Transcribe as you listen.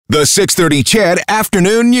The 6:30 Chad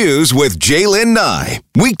Afternoon News with Jaylen Nye.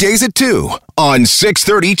 Weekdays at 2 on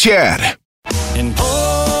 6:30 Chad. And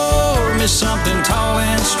pour me something tall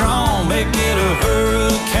and strong. Make it a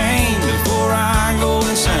hurricane before I go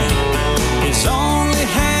insane. It's only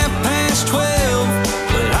 12:30,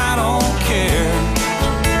 but I don't care.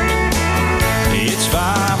 It's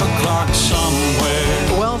 5 o'clock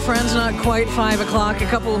somewhere. Well, friends, not quite 5 o'clock. A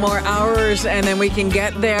couple more hours and then we can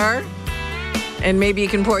get there. And maybe you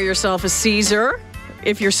can pour yourself a Caesar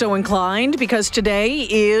if you're so inclined, because today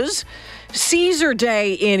is Caesar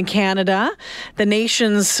Day in Canada. The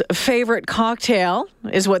nation's favorite cocktail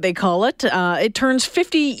is what they call it. It turns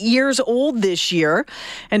 50 years old this year.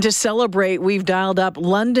 And to celebrate, we've dialed up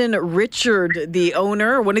London Richard, the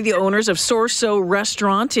owner, one of the owners of Sorso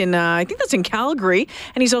Restaurant in, I think that's in Calgary.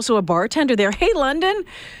 And he's also a bartender there. Hey, London.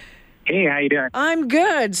 Hey, how you doing? I'm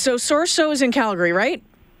good. So Sorso is in Calgary, right?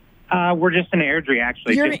 We're just in Airdrie,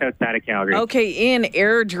 actually, just outside of Calgary. Okay, in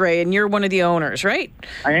Airdrie, and you're one of the owners, right?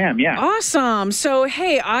 I am, yeah. Awesome. So,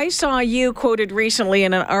 hey, I saw you quoted recently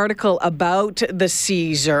in an article about the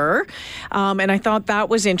Caesar, and I thought that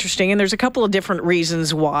was interesting, and there's a couple of different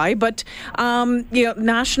reasons why, but,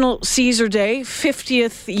 National Caesar Day,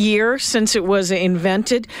 50th year since it was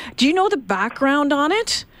invented. Do you know the background on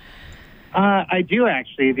it? I do,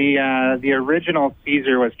 actually. The original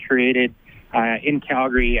Caesar was created in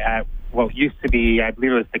Calgary at what used to be, I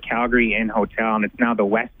believe it was the Calgary Inn Hotel, and it's now the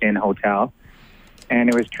West Inn Hotel. And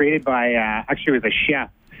it was created by, actually it was a chef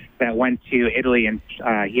that went to Italy, and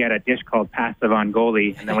he had a dish called pasta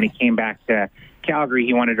vongole. And then when he came back to Calgary,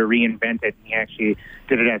 he wanted to reinvent it. And he actually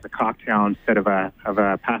did it as a cocktail instead of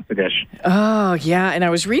a pasta dish. Oh, yeah. And I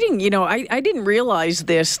was reading, I didn't realize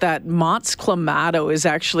this, that Mott's Clamato is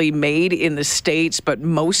actually made in the States, but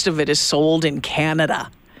most of it is sold in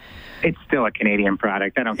Canada. It's still a Canadian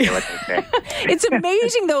product. I don't care what they say. It's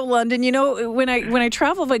amazing, though, London. When I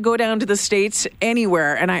travel, if I go down to the States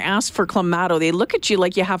anywhere and I ask for Clamato, they look at you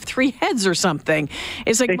like you have three heads or something.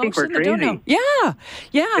 It's like they most think we're of them crazy. don't know.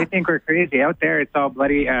 Yeah. They think we're crazy. Out there, it's all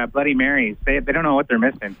Bloody Marys. They don't know what they're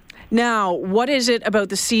missing. Now, what is it about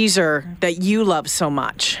the Caesar that you love so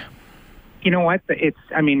much? You know what? It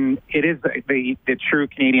is the true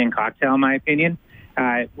Canadian cocktail, in my opinion.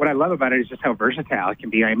 What I love about it is just how versatile it can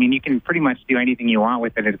be. I mean, you can pretty much do anything you want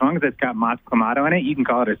with it. As long as it's got Mott's Clamato in it, you can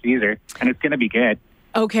call it a Caesar, and it's going to be good.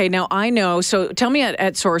 Okay, now I know. So tell me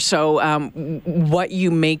at Sorso what you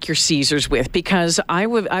make your Caesars with, because I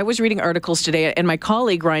was reading articles today, and my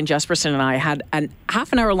colleague Ryan Jesperson and I had a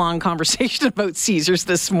half an hour long conversation about Caesars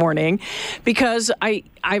this morning, because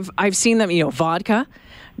I've seen them, vodka,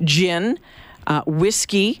 gin,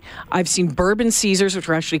 whiskey. I've seen bourbon Caesars, which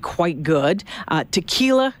are actually quite good.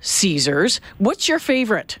 Tequila Caesars. What's your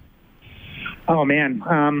favorite? Oh, man.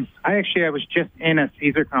 I was just in a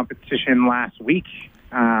Caesar competition last week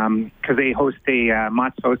because they host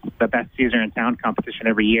Mott's hosts the Best Caesar in Town competition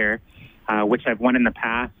every year, which I've won in the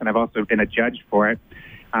past, and I've also been a judge for it.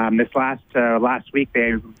 This last week,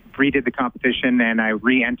 they redid the competition, and I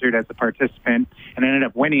re-entered as a participant and ended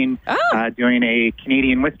up winning doing a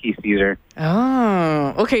Canadian whiskey Caesar.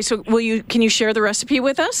 Oh, okay. So can you share the recipe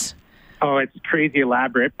with us? Oh, it's crazy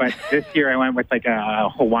elaborate, but this year I went with like a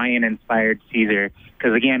Hawaiian-inspired Caesar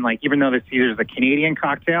because, again, even though the Caesar is a Canadian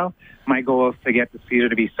cocktail, my goal is to get the Caesar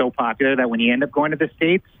to be so popular that when you end up going to the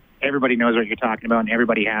States, everybody knows what you're talking about, and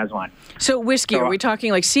everybody has one. So whiskey, are we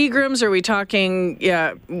talking like Seagram's? Are we talking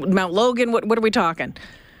Mount Logan? What are we talking?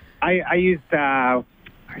 I used,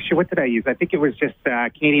 actually, what did I use? I think it was just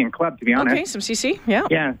Canadian Club, to be honest. Okay, some CC, yeah.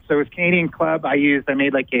 Yeah, so it was Canadian Club. I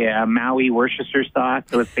made like a Maui Worcestershire sauce.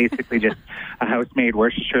 So it's basically just a house-made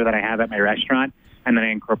Worcestershire that I have at my restaurant, and then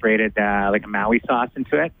I incorporated like a Maui sauce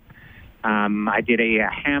into it. I did a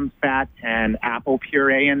ham fat and apple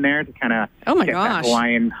puree in there to kind of get that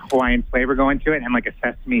Hawaiian flavor going to it, and like a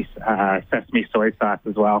sesame soy sauce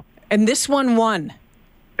as well. And this one won?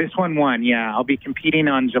 This one won, yeah. I'll be competing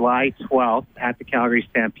on July 12th at the Calgary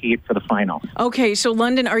Stampede for the finals. Okay, so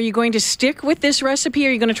London, are you going to stick with this recipe, or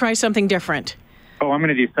are you going to try something different? Oh, I'm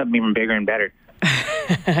going to do something even bigger and better.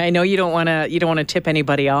 I know you don't want to tip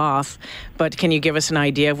anybody off, but can you give us an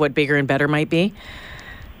idea of what bigger and better might be?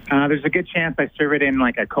 There's a good chance I serve it in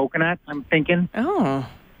like a coconut, I'm thinking. Oh.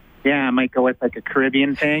 Yeah, I might go with like a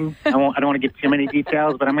Caribbean thing. I don't want to give too many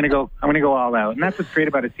details, but I'm gonna go all out. And that's what's great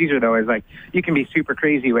about a Caesar, though, is like you can be super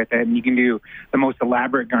crazy with it, and you can do the most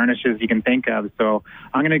elaborate garnishes you can think of. So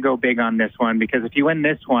I'm gonna go big on this one, because if you win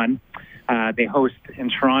this one, they host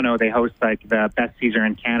in Toronto. They host like the Best Caesar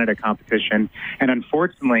in Canada competition, and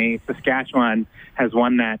unfortunately, Saskatchewan has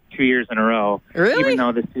won that 2 years in a row. Really? Even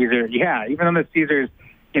though the Caesar,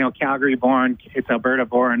 Calgary born. It's Alberta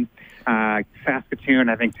born. Saskatoon,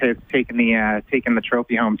 I think, has taken the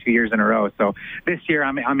trophy home 2 years in a row. So this year,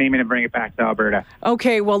 I'm aiming to bring it back to Alberta.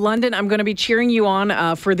 Okay, well, London, I'm going to be cheering you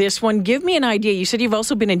on for this one. Give me an idea. You said you've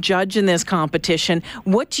also been a judge in this competition.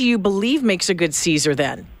 What do you believe makes a good Caesar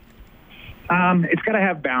then? It's got to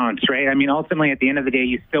have balance, right? I mean, ultimately, at the end of the day,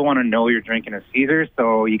 you still want to know you're drinking a Caesar,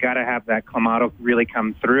 so you got to have that Clamato really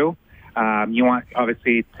come through. You want,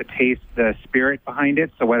 obviously, to taste the spirit behind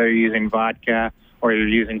it, so whether you're using vodka or you're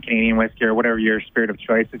using Canadian whiskey or whatever your spirit of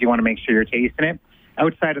choice is, you want to make sure you're tasting it.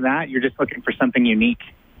 Outside of that, you're just looking for something unique.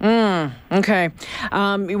 Okay.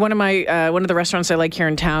 One of the restaurants I like here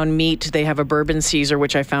in town, Meat, they have a bourbon Caesar,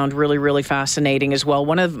 which I found really, really fascinating as well.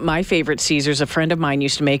 One of my favorite Caesars, a friend of mine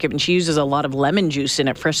used to make it, and she uses a lot of lemon juice in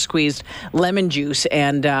it, fresh squeezed lemon juice,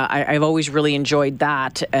 and I've always really enjoyed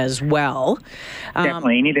that as well.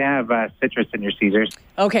 Definitely. You need to have citrus in your Caesars.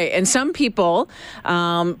 Okay, and some people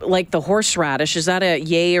like the horseradish. Is that a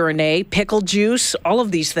yay or a nay? Pickle juice, all of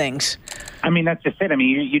these things. I mean, that's just it. I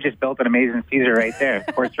mean, you just built an amazing Caesar right there.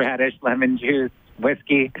 Horseradish, lemon juice,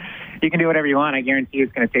 whiskey. You can do whatever you want. I guarantee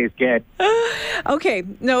it's going to taste good. Okay.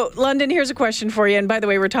 No, London, here's a question for you. And by the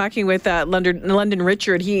way, we're talking with London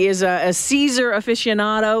Richard. He is a Caesar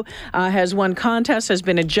aficionado, has won contests, has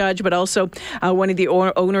been a judge, but also one of the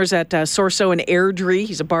owners at Sorso and Airdrie.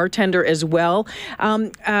 He's a bartender as well.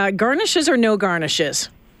 Garnishes or no garnishes?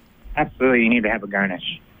 Absolutely. You need to have a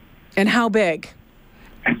garnish. And how big?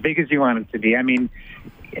 As big as you want it to be. I mean,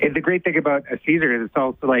 the great thing about a Caesar is it's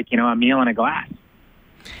also like, a meal in a glass.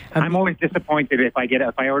 I'm always disappointed if I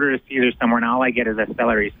order a Caesar somewhere and all I get is a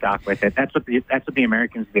celery stalk with it. That's what the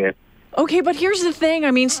Americans do. Okay, but here's the thing.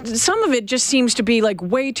 I mean, some of it just seems to be like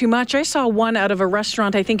way too much. I saw one out of a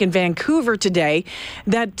restaurant, I think in Vancouver today,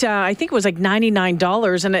 that I think it was like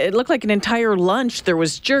 $99, and it looked like an entire lunch. There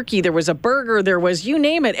was jerky, there was a burger, there was, you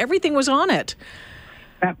name it, everything was on it.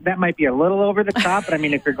 That might be a little over the top, but I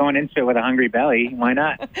mean, if you're going into it with a hungry belly, why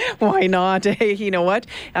not? Why not? Hey, you know what?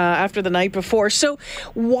 After the night before. So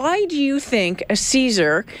why do you think a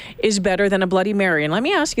Caesar is better than a Bloody Mary? And let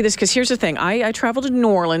me ask you this, because here's the thing. I travel to New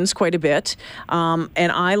Orleans quite a bit,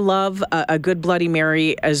 and I love a good Bloody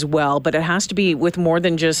Mary as well, but it has to be with more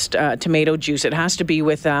than just tomato juice. It has to be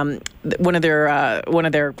with one of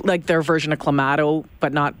their like their version of Clamato,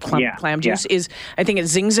 but not clam juice. Is I think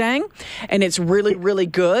it's Zing Zang, and it's really, really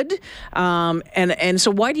good. And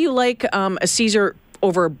so why do you like a Caesar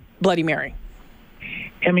over Bloody Mary?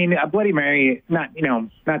 I mean, a Bloody Mary, not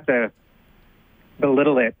to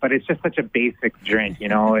belittle it, but it's just such a basic drink,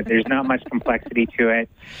 There's not much complexity to it.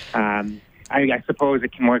 I suppose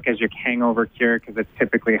it can work as your hangover cure because it's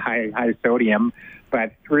typically high sodium,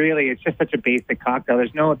 but really it's just such a basic cocktail.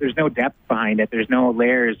 There's no depth behind it. There's no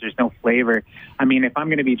layers. There's no flavor. I mean, if I'm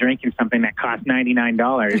going to be drinking something that costs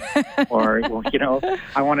 $99, or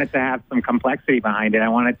I want it to have some complexity behind it. I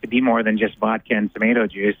want it to be more than just vodka and tomato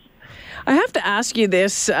juice. I have to ask you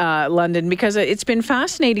this, London, because it's been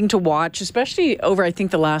fascinating to watch, especially over, I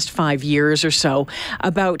think, the last 5 years or so,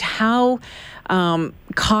 about how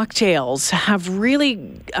cocktails have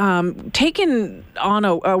really taken on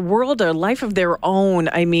a world, a life of their own.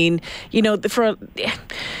 I mean, I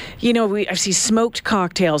see smoked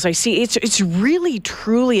cocktails. I see it's really,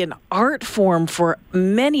 truly an art form for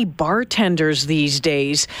many bartenders these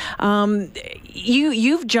days.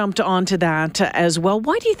 You've jumped onto that as well.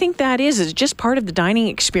 Why do you think that is? Is it just part of the dining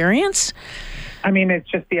experience? I mean, it's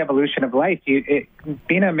just the evolution of life.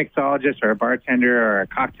 Being a mixologist or a bartender or a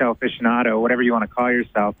cocktail aficionado, whatever you want to call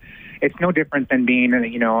yourself, it's no different than being,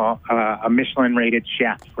 a Michelin-rated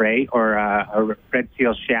chef, right, or a Red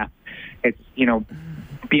Seal chef. It's,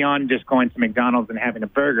 beyond just going to McDonald's and having a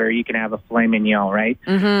burger, you can have a filet mignon, right?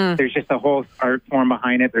 Mm-hmm. There's just a whole art form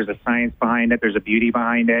behind it. There's a science behind it. There's a beauty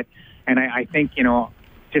behind it. And I think,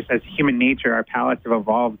 just as human nature, our palates have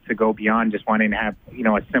evolved to go beyond just wanting to have,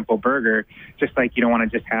 a simple burger, just like you don't want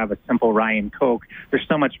to just have a simple rye and Coke. There's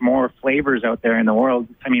so much more flavors out there in the world.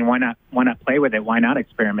 I mean, why not play with it? Why not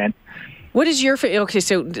experiment? What is your okay?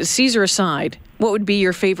 So Caesar aside, what would be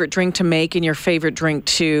your favorite drink to make and your favorite drink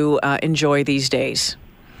to enjoy these days?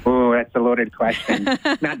 Oh, that's a loaded question.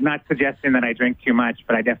 Not suggesting that I drink too much,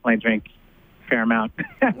 but I definitely drink a fair amount.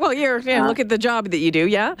 Well, look at the job that you do,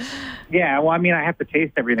 yeah? Yeah, well, I mean, I have to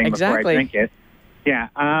taste everything before I drink it. Yeah,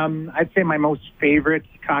 I'd say my most favorite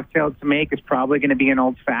cocktail to make is probably going to be an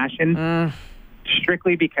old-fashioned,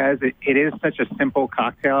 strictly because it is such a simple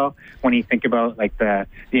cocktail when you think about, like, the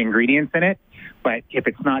ingredients in it. But if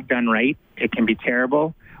it's not done right, it can be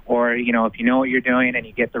terrible. Or, if you know what you're doing and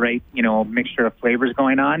you get the right, mixture of flavors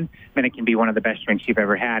going on, then it can be one of the best drinks you've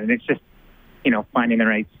ever had. And it's just, finding the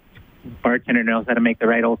right bartender knows how to make the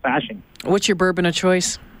right old fashioned. What's your bourbon of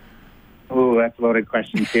choice? Ooh, that's a loaded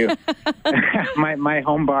question too. my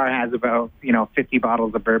home bar has about 50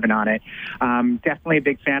 bottles of bourbon on it. Definitely a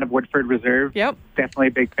big fan of Woodford Reserve. Yep. Definitely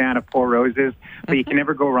a big fan of Four Roses. But you can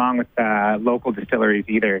never go wrong with local distilleries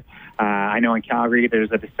either. I know in Calgary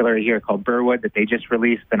there's a distillery here called Burwood that they just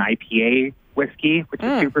released an IPA whiskey, which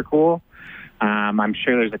is super cool. I'm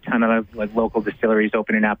sure there's a ton of local distilleries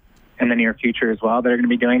opening up in the near future as well. They're going to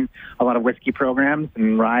be doing a lot of whiskey programs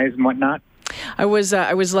and ryes and whatnot. I was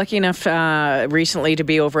lucky enough recently to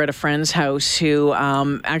be over at a friend's house who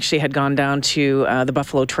actually had gone down to the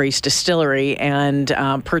Buffalo Trace Distillery and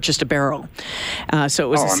purchased a barrel. So it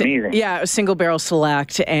was amazing. A single barrel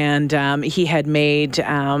select, and he had made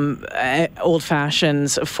old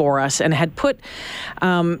fashions for us and had put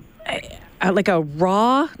like a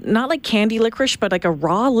raw, not like candy licorice, but like a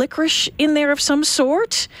raw licorice in there of some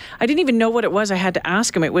sort. I didn't even know what it was. I had to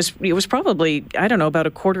ask him. It was probably, I don't know, about a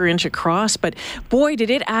 1/4 inch across. But boy, did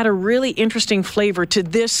it add a really interesting flavor to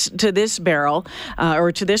this barrel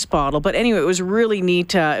or to this bottle. But anyway, it was really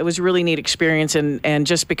neat. It was a really neat experience, and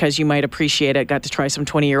just because you might appreciate it, got to try some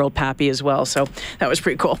 20-year-old Pappy as well. So that was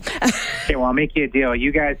pretty cool. Okay, well, I'll make you a deal.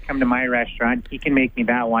 You guys come to my restaurant. He can make me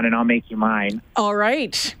that one, and I'll make you mine. All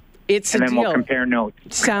right. It's and a then deal. We'll compare notes.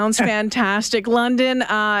 Sounds fantastic. London,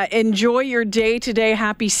 enjoy your day today.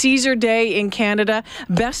 Happy Caesar Day in Canada.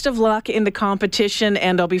 Best of luck in the competition,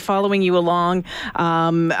 and I'll be following you along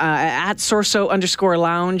at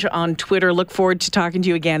Sorso_Lounge on Twitter. Look forward to talking to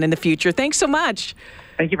you again in the future. Thanks so much.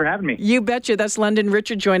 Thank you for having me. You betcha. That's London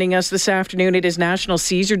Richard joining us this afternoon. It is National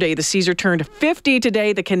Caesar Day. The Caesar turned 50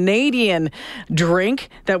 today. The Canadian drink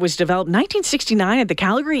that was developed in 1969 at the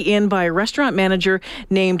Calgary Inn by a restaurant manager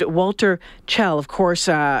named Walter Chell. Of course,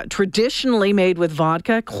 traditionally made with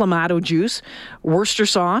vodka, Clamato juice, Worcester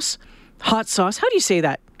sauce, hot sauce. How do you say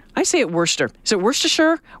that? I say it Worcester. Is it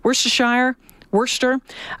Worcestershire? Worcester,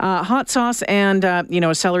 hot sauce, and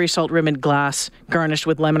a celery salt rimmed glass garnished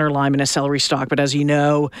with lemon or lime and a celery stalk. But as you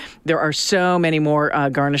know, there are so many more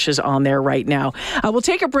garnishes on there right now. We'll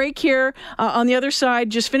take a break here. On the other side,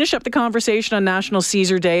 just finish up the conversation on National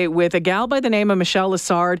Caesar Day with a gal by the name of Michelle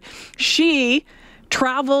Lessard. She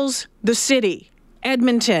travels the city,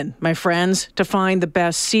 Edmonton, my friends, to find the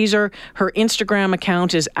best Caesar. Her Instagram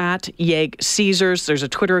account is at Yeg Caesars. There's a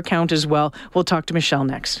Twitter account as well. We'll talk to Michelle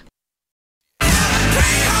next.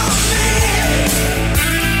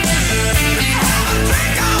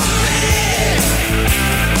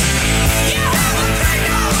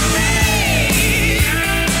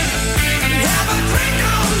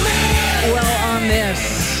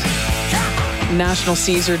 National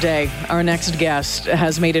Caesar Day. Our next guest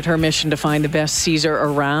has made it her mission to find the best Caesar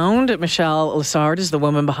around. Michelle Lessard is the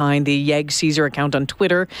woman behind the Yeg Caesar account on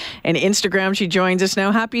Twitter and Instagram. She joins us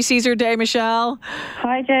now. Happy Caesar Day, Michelle.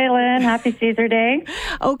 Hi, Jaylin. Happy Caesar Day.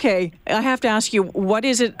 Okay, I have to ask you, what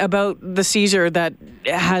is it about the Caesar that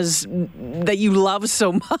you love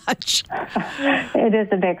so much? It is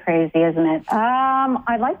a bit crazy, isn't it?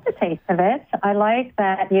 I like the taste of it. I like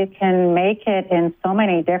that you can make it in so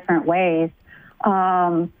many different ways.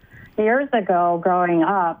 Years ago, growing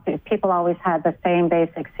up, people always had the same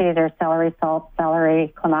basic Caesar: celery, salt,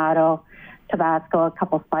 celery, Clamato, Tabasco, a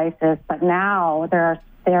couple spices. But now there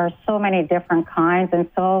are so many different kinds and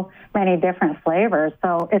so many different flavors.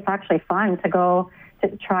 So it's actually fun to go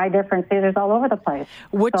to try different Caesars all over the place.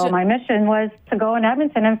 So my mission was to go in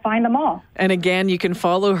Edmonton and find them all. And again, you can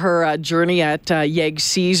follow her journey at Yeg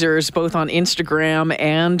Caesars, both on Instagram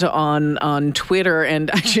and on Twitter. And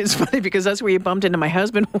actually, it's funny because that's where you bumped into my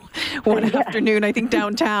husband one afternoon, I think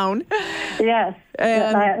downtown. Yes.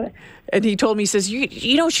 And he told me, he says,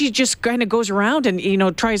 you know, she just kind of goes around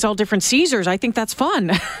and, tries all different Caesars. I think that's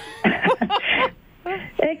fun.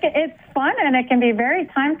 It's fun, and it can be very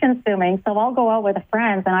time-consuming. So I'll go out with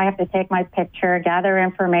friends, and I have to take my picture, gather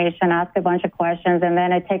information, ask a bunch of questions, and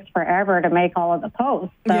then it takes forever to make all of the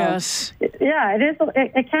posts. So, yes. Yeah, it is.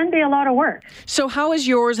 It can be a lot of work. So how is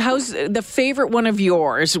yours? How's the favorite one of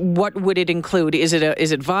yours? What would it include? Is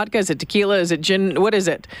it vodka? Is it tequila? Is it gin? What is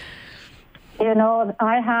it?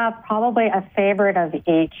 I have probably a favorite of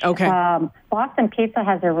each. Okay. Boston Pizza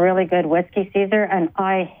has a really good whiskey Caesar, and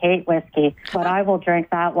I hate whiskey, but I will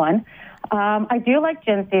drink that one. I do like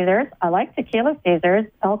gin Caesars. I like tequila Caesars.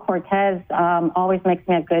 El Cortez always makes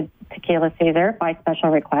me a good tequila Caesar by special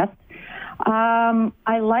request.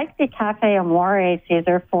 I like the Cafe Amore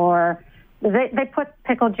Caesar for... They put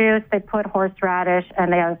pickle juice, they put horseradish,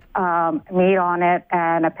 and they have meat on it,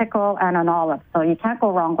 and a pickle and an olive. So you can't go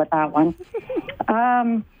wrong with that one.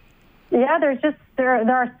 Yeah,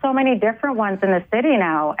 there are so many different ones in the city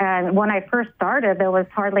now. And when I first started, there was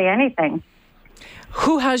hardly anything.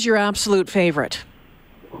 Who has your absolute favorite?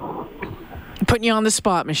 Putting you on the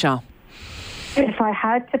spot, Michelle. If I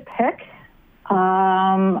had to pick,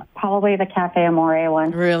 probably the Cafe Amore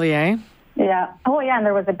one. Really, eh? Yeah. Oh, yeah, and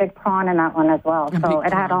there was a big prawn in that one as well. So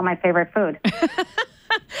it had all my favorite food.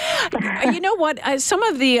 You know what? Some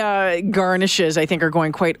of the garnishes, I think, are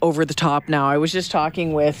going quite over the top now. I was just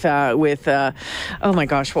talking with oh my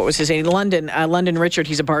gosh, what was his name? London Richard.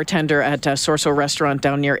 He's a bartender at Sorso Restaurant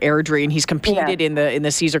down near Airdrie, and he's competed in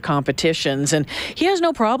the Caesar competitions, and he has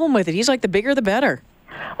no problem with it. He's like, the bigger, the better.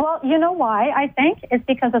 Well, you know why? I think it's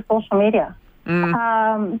because of social media.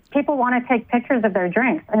 People want to take pictures of their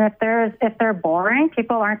drinks, and if they're boring,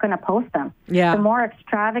 people aren't going to post them. Yeah. The more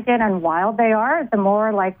extravagant and wild they are, the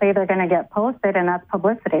more likely they're going to get posted, and that's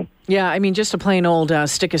publicity. Yeah, I mean, just a plain old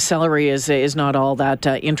stick of celery is not all that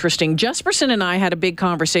interesting. Jesperson and I had a big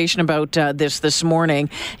conversation about this morning.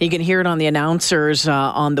 You can hear it on the announcers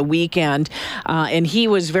on the weekend, and he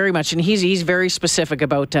was very much, and he's very specific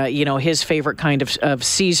about his favorite kind of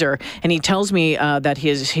Caesar, and he tells me that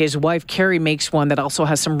his wife Carrie makes one that also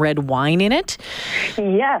has some red wine in it.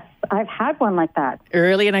 Yes, I've had one like that.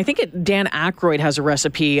 Early, and I think Dan Aykroyd has a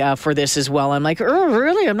recipe for this as well. I'm like, oh,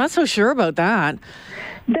 really? I'm not so sure about that.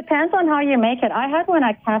 Depends on how you make it. I had one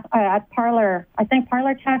at Parlor, I think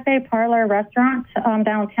Parlor Cafe, Parlor Restaurant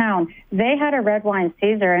downtown. They had a red wine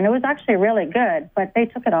Caesar, and it was actually really good, but they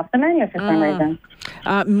took it off the menu for some reason.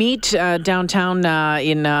 Meat downtown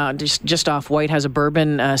in just off White has a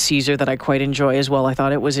bourbon Caesar that I quite enjoy as well. I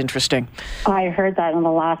thought it was interesting. I heard that in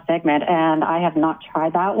the last segment, and I have not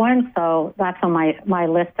tried that one, so that's on my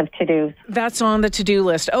list of to-dos. That's on the to-do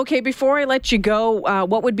list. Okay, before I let you go,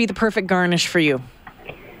 what would be the perfect garnish for you?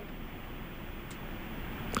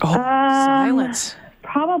 Oh, silence.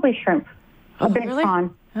 Probably shrimp. A big really?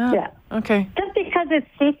 prawn. Oh, yeah. Okay. Just because it's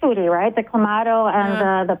seafoody, right? The clamato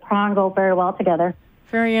and the prawn go very well together.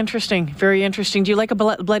 Very interesting. Very interesting. Do you like a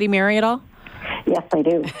Bloody Mary at all? Yes, I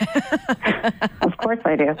do. Of course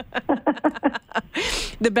I do.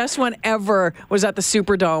 The best one ever was at the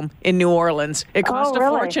Superdome in New Orleans. It cost a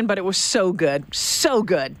fortune, but it was so good. So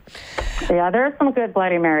good. Yeah, there are some good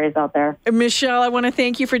Bloody Marys out there. Michelle, I want to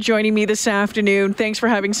thank you for joining me this afternoon. Thanks for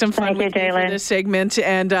having some fun with me for this segment.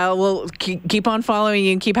 And we'll keep on following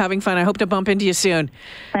you and keep having fun. I hope to bump into you soon.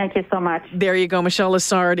 Thank you so much. There you go. Michelle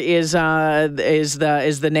Lessard is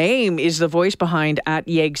the voice behind at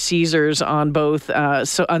Yeg Caesars on both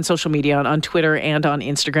on social media, on Twitter and on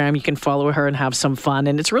Instagram. You can follow her and have some fun.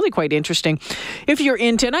 And it's really quite interesting. If you're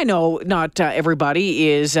into, and I know not everybody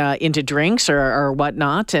is into drinks or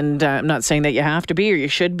whatnot, and I'm not saying that you have to be or you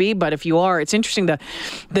should be, but if you are, it's interesting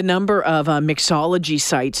the number of mixology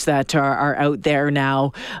sites that are out there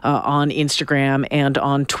now on Instagram and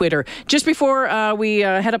on Twitter. Just before we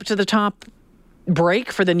head up to the top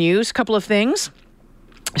break for the news, a couple of things.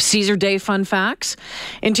 Caesar Day fun facts.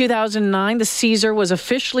 In 2009, the Caesar was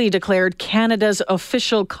officially declared Canada's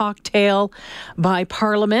official cocktail by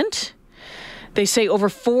Parliament. They say over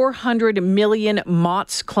 400 million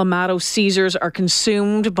Mott's Clamato Caesars are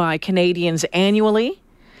consumed by Canadians annually.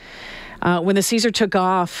 When the Caesar took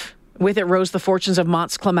off, with it rose the fortunes of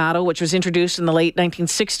Mott's Clamato, which was introduced in the late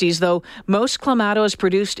 1960s. Though most Clamato is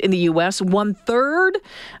produced in the U.S., 1/3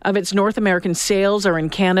 of its North American sales are in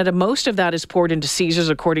Canada. Most of that is poured into Caesars,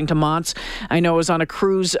 according to Mott's. I know I was on a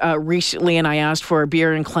cruise recently, and I asked for a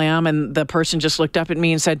beer and clam, and the person just looked up at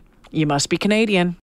me and said, "You must be Canadian."